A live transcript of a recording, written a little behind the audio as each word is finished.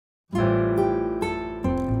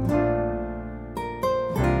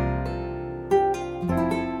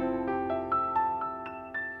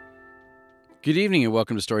Good evening and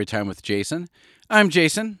welcome to Storytime with Jason. I'm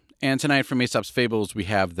Jason, and tonight from Aesop's Fables we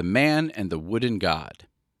have The Man and the Wooden God.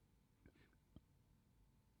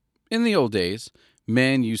 In the old days,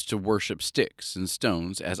 men used to worship sticks and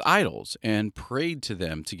stones as idols and prayed to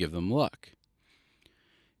them to give them luck.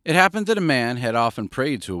 It happened that a man had often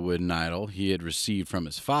prayed to a wooden idol he had received from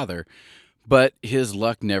his father, but his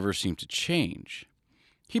luck never seemed to change.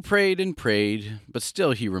 He prayed and prayed, but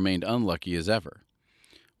still he remained unlucky as ever.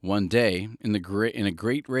 One day, in a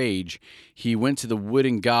great rage, he went to the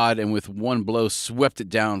wooden god and with one blow swept it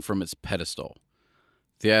down from its pedestal.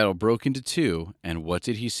 The idol broke into two, and what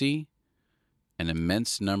did he see? An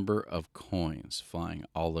immense number of coins flying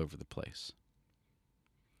all over the place.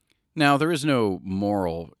 Now, there is no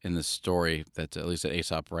moral in this story that at least that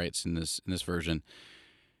Aesop writes in this version,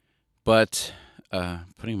 but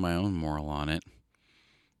putting my own moral on it,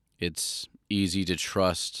 it's easy to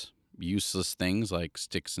trust useless things like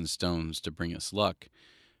sticks and stones to bring us luck.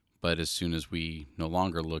 But as soon as we no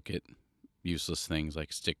longer look at useless things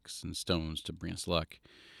like sticks and stones to bring us luck,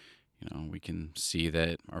 we can see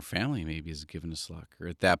that our family maybe has given us luck. Or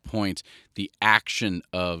at that point, the action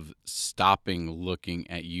of stopping looking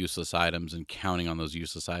at useless items and counting on those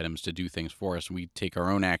useless items to do things for us, we take our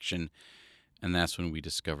own action, and that's when we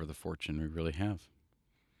discover the fortune we really have.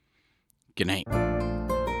 Good night.